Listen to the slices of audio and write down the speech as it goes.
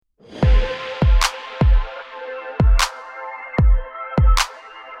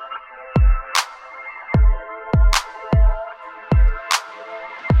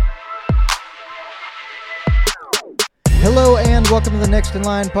welcome to the Next in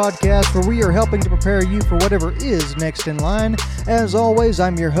Line podcast, where we are helping to prepare you for whatever is next in line. As always,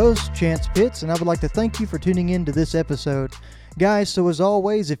 I'm your host, Chance Pitts, and I would like to thank you for tuning in to this episode. Guys, so as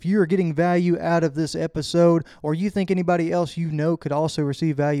always, if you're getting value out of this episode, or you think anybody else you know could also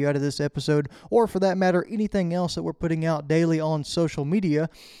receive value out of this episode, or for that matter, anything else that we're putting out daily on social media,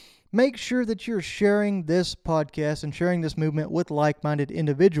 make sure that you're sharing this podcast and sharing this movement with like-minded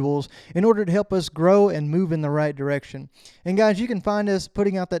individuals in order to help us grow and move in the right direction. And guys, you can find us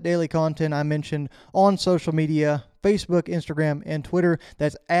putting out that daily content I mentioned on social media, Facebook, Instagram, and Twitter.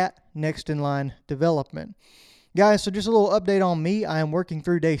 That's at Next in Line Development. Guys, so just a little update on me. I am working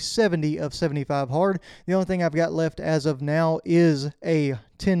through day 70 of 75 Hard. The only thing I've got left as of now is a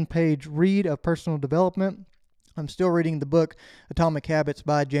 10-page read of personal development. I'm still reading the book Atomic Habits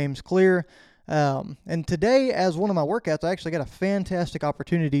by James Clear. And today, as one of my workouts, I actually got a fantastic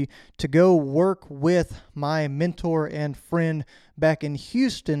opportunity to go work with my mentor and friend back in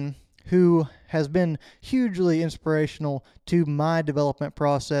Houston, who has been hugely inspirational to my development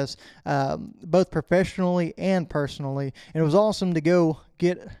process, both professionally and personally. And it was awesome to go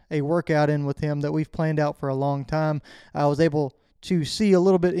get a workout in with him that we've planned out for a long time. I was able to see a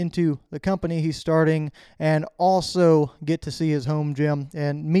little bit into the company he's starting and also get to see his home gym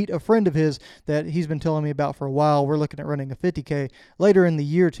and meet a friend of his that he's been telling me about for a while. We're looking at running a 50K later in the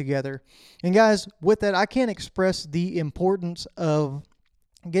year together. And guys, with that, I can't express the importance of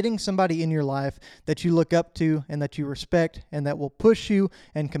getting somebody in your life that you look up to and that you respect and that will push you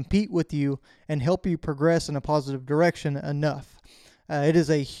and compete with you and help you progress in a positive direction enough. It is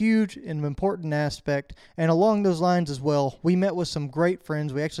a huge and important aspect. And along those lines as well, we met with some great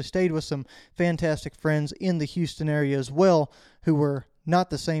friends. We actually stayed with some fantastic friends in the Houston area as well, who were not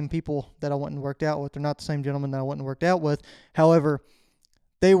the same people that I went and worked out with. They're not the same gentlemen that I went and worked out with. However,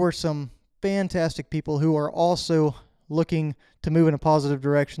 they were some fantastic people who are also looking to move in a positive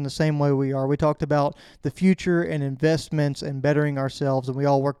direction the same way we are. We talked about the future and investments and bettering ourselves, and we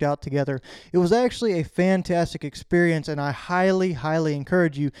all worked out together. It was actually a fantastic experience, and I highly, highly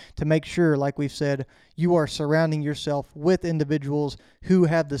encourage you to make sure, like we've said, you are surrounding yourself with individuals who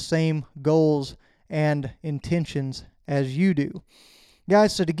have the same goals and intentions as you do.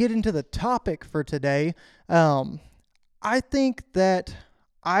 Guys, so to get into the topic for today, I think that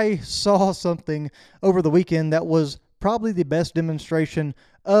I saw something over the weekend that was probably the best demonstration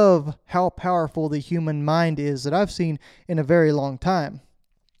of how powerful the human mind is that I've seen in a very long time.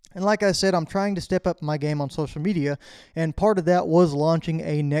 And like I said, I'm trying to step up my game on social media, and part of that was launching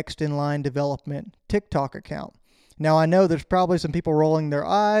a Next in Line Development TikTok account. Now, I know there's probably some people rolling their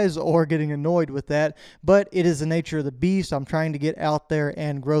eyes or getting annoyed with that, but it is the nature of the beast. I'm trying to get out there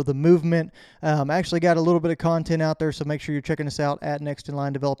and grow the movement. I actually got a little bit of content out there, so make sure you're checking us out at Next in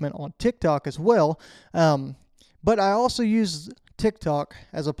Line Development on TikTok as well. But I also use TikTok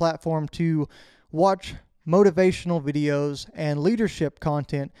as a platform to watch motivational videos and leadership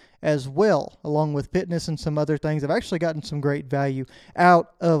content as well, along with fitness and some other things. I've actually gotten some great value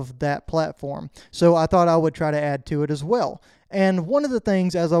out of that platform, so I thought I would try to add to it as well. And one of the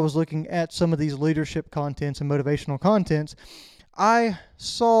things, as I was looking at some of these leadership contents and motivational contents, I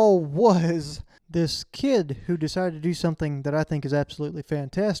saw was this kid who decided to do something that I think is absolutely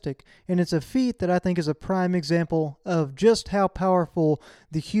fantastic, and it's a feat that I think is a prime example of just how powerful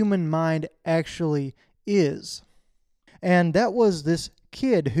the human mind actually is. And that was this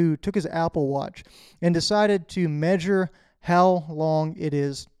kid who took his Apple Watch and decided to measure how long it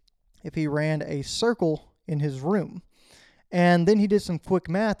is if he ran a circle in his room. And then he did some quick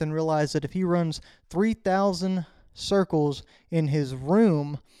math and realized that if he runs 3,000 circles in his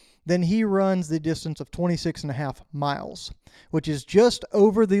room, then he runs the distance of 26.5 miles, which is just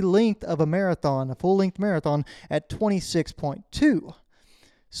over the length of a marathon, a full-length marathon, at 26.2.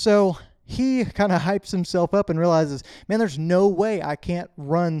 So he kind of hypes himself up and realizes, man, there's no way I can't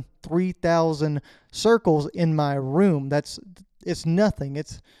run 3,000 circles in my room. It's nothing.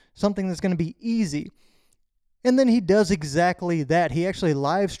 It's something that's going to be easy. And then he does exactly that. He actually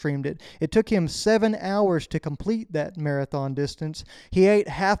live streamed it. It took him 7 hours to complete that marathon distance. He ate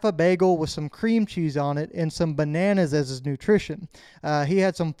half a bagel with some cream cheese on it and some bananas as his nutrition. He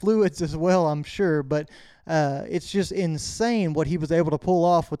had some fluids as well, I'm sure, but it's just insane what he was able to pull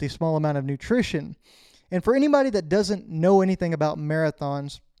off with a small amount of nutrition. And for anybody that doesn't know anything about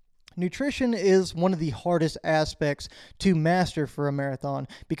marathons, nutrition is one of the hardest aspects to master for a marathon,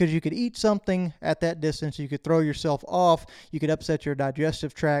 because you could eat something at that distance, you could throw yourself off, you could upset your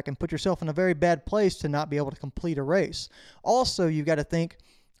digestive tract and put yourself in a very bad place to not be able to complete a race. Also, you've got to think,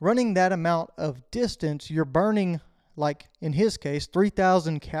 running that amount of distance, you're burning like in his case,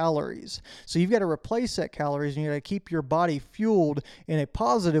 3,000 calories. So you've got to replace that calories, and you got to keep your body fueled in a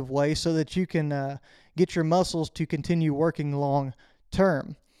positive way so that you can get your muscles to continue working long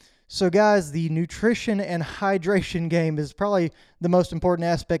term. So guys, the nutrition and hydration game is probably the most important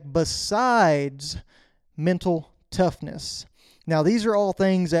aspect besides mental toughness. Now, these are all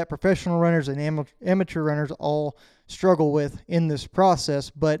things that professional runners and amateur runners all struggle with in this process,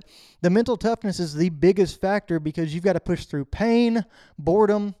 but the mental toughness is the biggest factor because you've got to push through pain,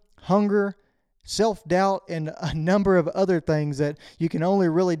 boredom, hunger, self-doubt, and a number of other things that you can only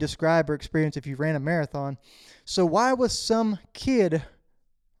really describe or experience if you ran a marathon. So why was some kid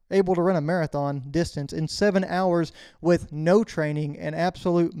able to run a marathon distance in 7 hours with no training and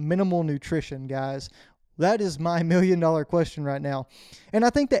absolute minimal nutrition, guys? That is my $1 million question right now. And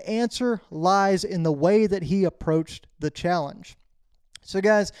I think the answer lies in the way that he approached the challenge. So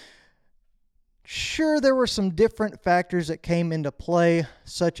guys, sure, there were some different factors that came into play,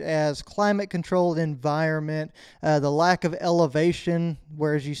 such as climate-controlled environment, the lack of elevation,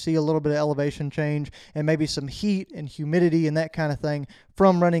 whereas you see a little bit of elevation change, and maybe some heat and humidity and that kind of thing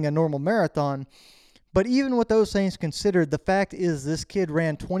from running a normal marathon. But even with those things considered, the fact is this kid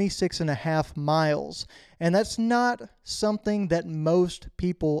ran 26.5 miles, and that's not something that most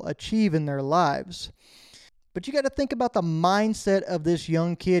people achieve in their lives. But you got to think about the mindset of this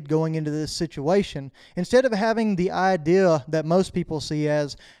young kid going into this situation. Instead of having the idea that most people see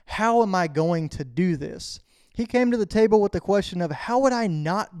as, how am I going to do this? He came to the table with the question of, how would I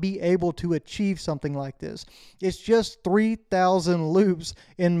not be able to achieve something like this? It's just 3,000 loops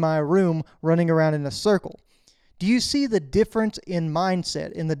in my room running around in a circle. Do you see the difference in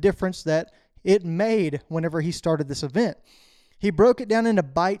mindset and the difference that it made whenever he started this event? He broke it down into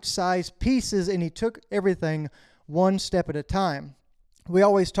bite-sized pieces, and he took everything one step at a time. We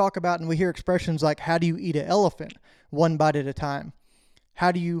always talk about and we hear expressions like, how do you eat an elephant? One bite at a time.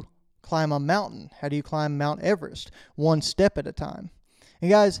 How do you climb a mountain? How do you climb Mount Everest? One step at a time.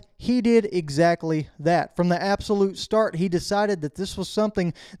 And guys, he did exactly that. From the absolute start, he decided that this was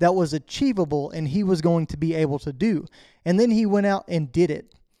something that was achievable and he was going to be able to do. And then he went out and did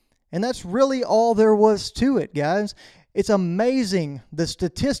it. And that's really all there was to it, guys. It's amazing the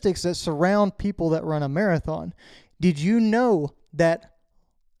statistics that surround people that run a marathon. Did you know that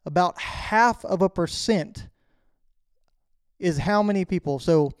about 0.5% is how many people?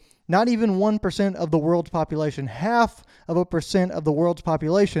 So not even 1% of the world's population, 0.5% of the world's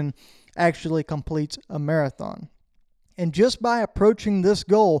population actually completes a marathon. And just by approaching this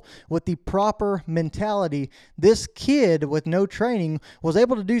goal with the proper mentality, this kid with no training was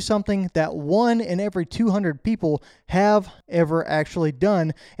able to do something that 1 in every 200 people have ever actually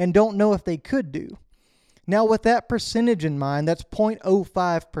done and don't know if they could do. Now, with that percentage in mind, that's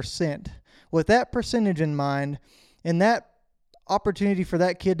 0.05%. With that percentage in mind, and that opportunity for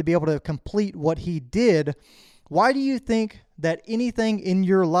that kid to be able to complete what he did, why do you think that anything in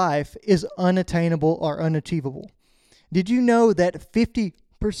your life is unattainable or unachievable? Did you know that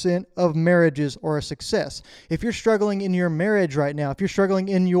 50% of marriages are a success? If you're struggling in your marriage right now, if you're struggling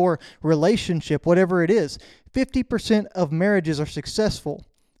in your relationship, whatever it is, 50% of marriages are successful.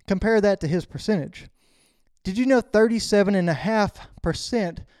 Compare that to his percentage. Did you know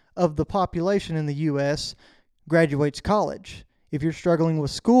 37.5% of the population in the U.S. graduates college? If you're struggling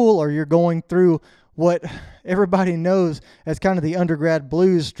with school or you're going through what everybody knows as kind of the undergrad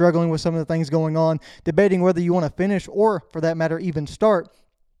blues, struggling with some of the things going on, debating whether you want to finish or, for that matter, even start,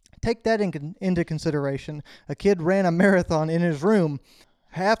 take that into consideration. A kid ran a marathon in his room,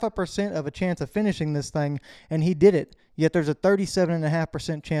 0.5% of a chance of finishing this thing, and he did it. Yet there's a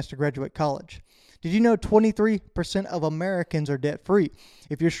 37.5% chance to graduate college. Did you know 23% of Americans are debt-free?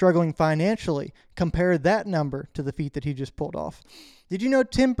 If you're struggling financially, compare that number to the feat that he just pulled off. Did you know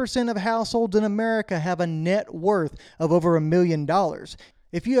 10% of households in America have a net worth of over $1 million?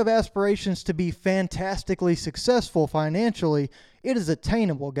 If you have aspirations to be fantastically successful financially, it is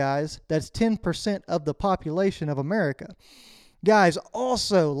attainable, guys. That's 10% of the population of America. Guys,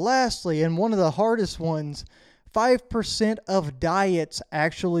 also, lastly, and one of the hardest ones, 5% of diets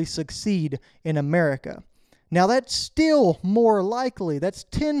actually succeed in America. Now, that's still more likely. That's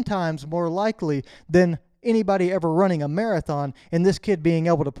 10 times more likely than anybody ever running a marathon, and this kid being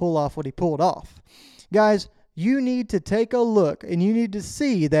able to pull off what he pulled off. Guys, you need to take a look, and you need to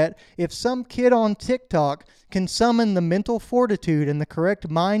see that if some kid on TikTok can summon the mental fortitude and the correct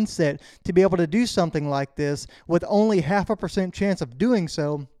mindset to be able to do something like this with only 0.5% chance of doing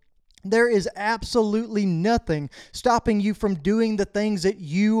so, there is absolutely nothing stopping you from doing the things that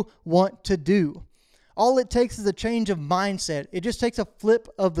you want to do. All it takes is a change of mindset. It just takes a flip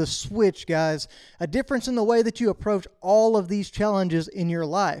of the switch, guys. A difference in the way that you approach all of these challenges in your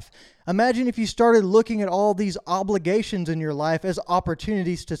life. Imagine if you started looking at all these obligations in your life as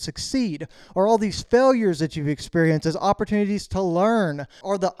opportunities to succeed, or all these failures that you've experienced as opportunities to learn,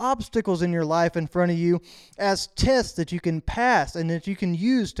 or the obstacles in your life in front of you as tests that you can pass and that you can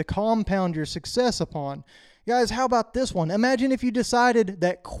use to compound your success upon. Guys, how about this one? Imagine if you decided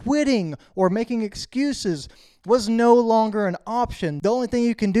that quitting or making excuses was no longer an option. The only thing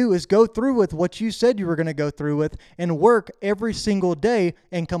you can do is go through with what you said you were going to go through with and work every single day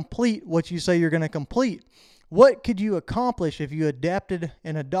and complete what you say you're going to complete. What could you accomplish if you adapted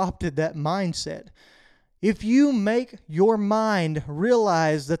and adopted that mindset? If you make your mind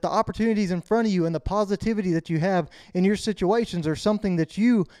realize that the opportunities in front of you and the positivity that you have in your situations are something that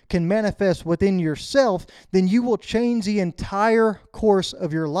you can manifest within yourself, then you will change the entire course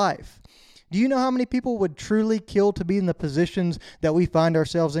of your life. Do you know how many people would truly kill to be in the positions that we find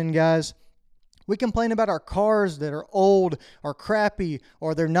ourselves in, guys? We complain about our cars that are old or crappy,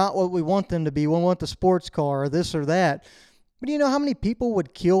 or they're not what we want them to be. We want the sports car or this or that. But do you know how many people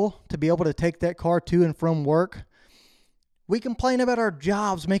would kill to be able to take that car to and from work? We complain about our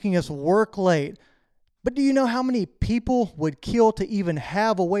jobs making us work late. But do you know how many people would kill to even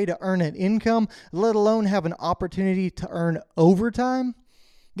have a way to earn an income, let alone have an opportunity to earn overtime?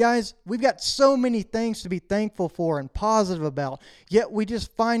 Guys, we've got so many things to be thankful for and positive about, yet we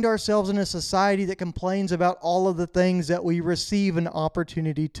just find ourselves in a society that complains about all of the things that we receive an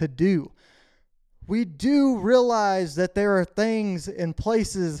opportunity to do. We do realize that there are things and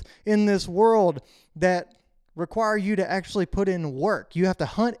places in this world that require you to actually put in work. You have to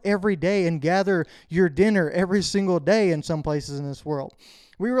hunt every day and gather your dinner every single day in some places in this world.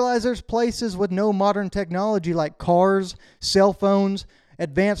 We realize there's places with no modern technology like cars, cell phones,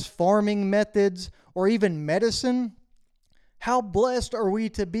 advanced farming methods, or even medicine. How blessed are we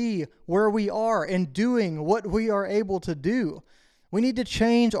to be where we are and doing what we are able to do? We need to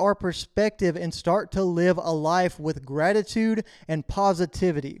change our perspective and start to live a life with gratitude and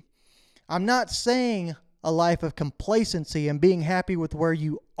positivity. I'm not saying a life of complacency and being happy with where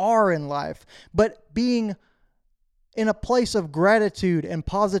you are in life, but being in a place of gratitude and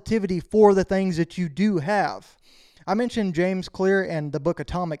positivity for the things that you do have. I mentioned James Clear and the book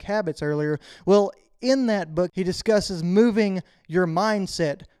Atomic Habits earlier. Well, in that book, he discusses moving your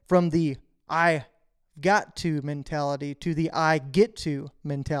mindset from the I got to mentality to the I get to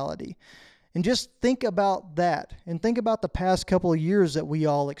mentality. And just think about that, and think about the past couple of years that we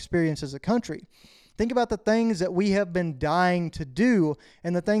all experience as a country. Think about the things that we have been dying to do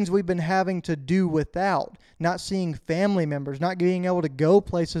and the things we've been having to do without. Not seeing family members, not being able to go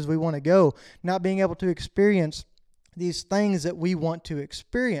places we want to go, not being able to experience these things that we want to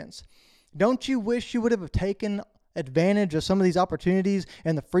experience. Don't you wish you would have taken advantage of some of these opportunities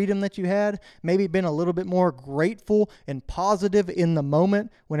and the freedom that you had? Maybe been a little bit more grateful and positive in the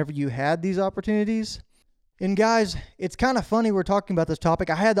moment whenever you had these opportunities? And guys, it's kind of funny we're talking about this topic.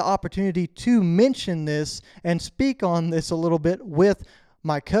 I had the opportunity to mention this and speak on this a little bit with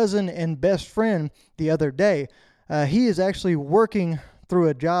my cousin and best friend the other day. He is actually working through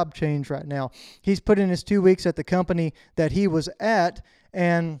a job change right now. He's put in his 2 weeks at the company that he was at,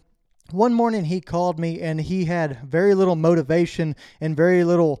 and one morning he called me and he had very little motivation and very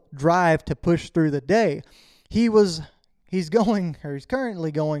little drive to push through the day. He's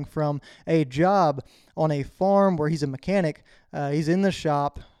currently going from a job on a farm where he's a mechanic. He's in the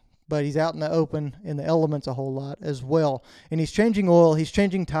shop, but he's out in the open in the elements a whole lot as well. And he's changing oil, he's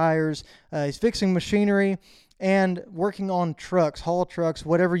changing tires, he's fixing machinery and working on trucks, haul trucks,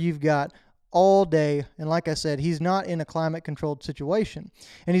 whatever you've got, all day. And like I said, he's not in a climate-controlled situation.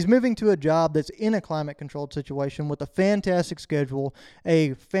 And he's moving to a job that's in a climate-controlled situation with a fantastic schedule,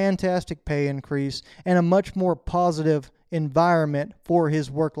 a fantastic pay increase, and a much more positive environment for his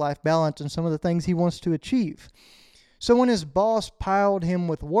work-life balance and some of the things he wants to achieve. So when his boss piled him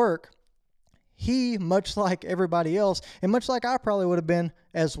with work, he, much like everybody else, and much like I probably would have been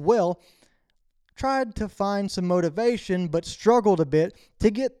as well, tried to find some motivation, but struggled a bit to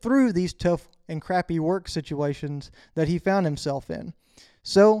get through these tough and crappy work situations that he found himself in.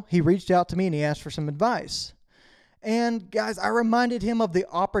 So he reached out to me and he asked for some advice. And guys, I reminded him of the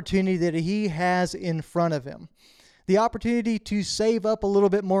opportunity that he has in front of him. The opportunity to save up a little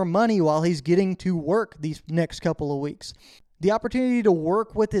bit more money while he's getting to work these next couple of weeks. The opportunity to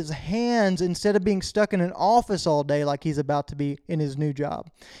work with his hands instead of being stuck in an office all day like he's about to be in his new job.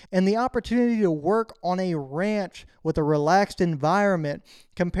 And the opportunity to work on a ranch with a relaxed environment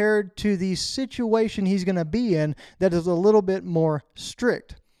compared to the situation he's going to be in that is a little bit more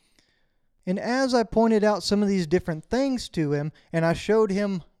strict. And as I pointed out some of these different things to him, and I showed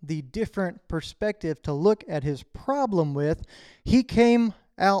him the different perspective to look at his problem with, he came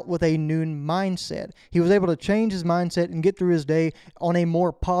out with a new mindset. He was able to change his mindset and get through his day on a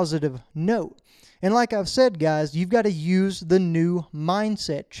more positive note. And like I've said, guys, you've got to use the new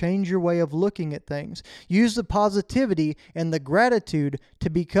mindset. Change your way of looking at things. Use the positivity and the gratitude to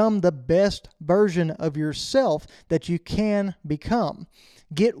become the best version of yourself that you can become.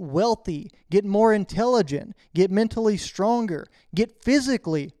 Get wealthy, get more intelligent, get mentally stronger, get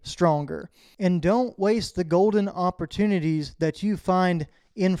physically stronger, and don't waste the golden opportunities that you find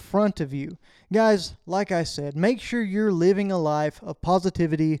in front of you. Guys, like I said, make sure you're living a life of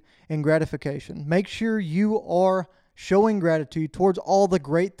positivity and gratification. Make sure you are showing gratitude towards all the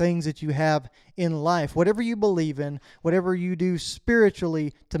great things that you have in life. Whatever you believe in, whatever you do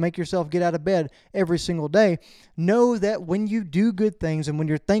spiritually to make yourself get out of bed every single day, know that when you do good things and when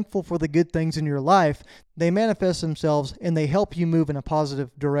you're thankful for the good things in your life, they manifest themselves and they help you move in a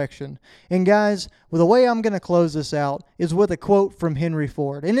positive direction. And guys, well, the way I'm going to close this out is with a quote from Henry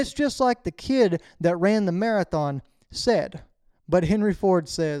Ford. And it's just like the kid that ran the marathon said. But Henry Ford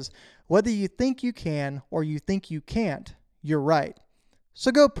says, "Whether you think you can or you think you can't, you're right." So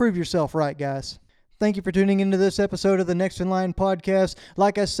go prove yourself right, guys. Thank you for tuning into this episode of the Next in Line podcast.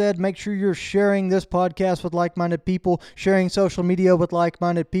 Like I said, make sure you're sharing this podcast with like-minded people, sharing social media with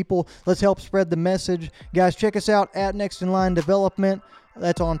like-minded people. Let's help spread the message. Guys, check us out at Next in Line Development.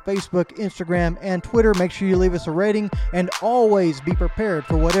 That's on Facebook, Instagram, and Twitter. Make sure you leave us a rating, and always be prepared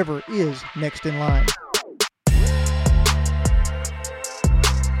for whatever is next in line.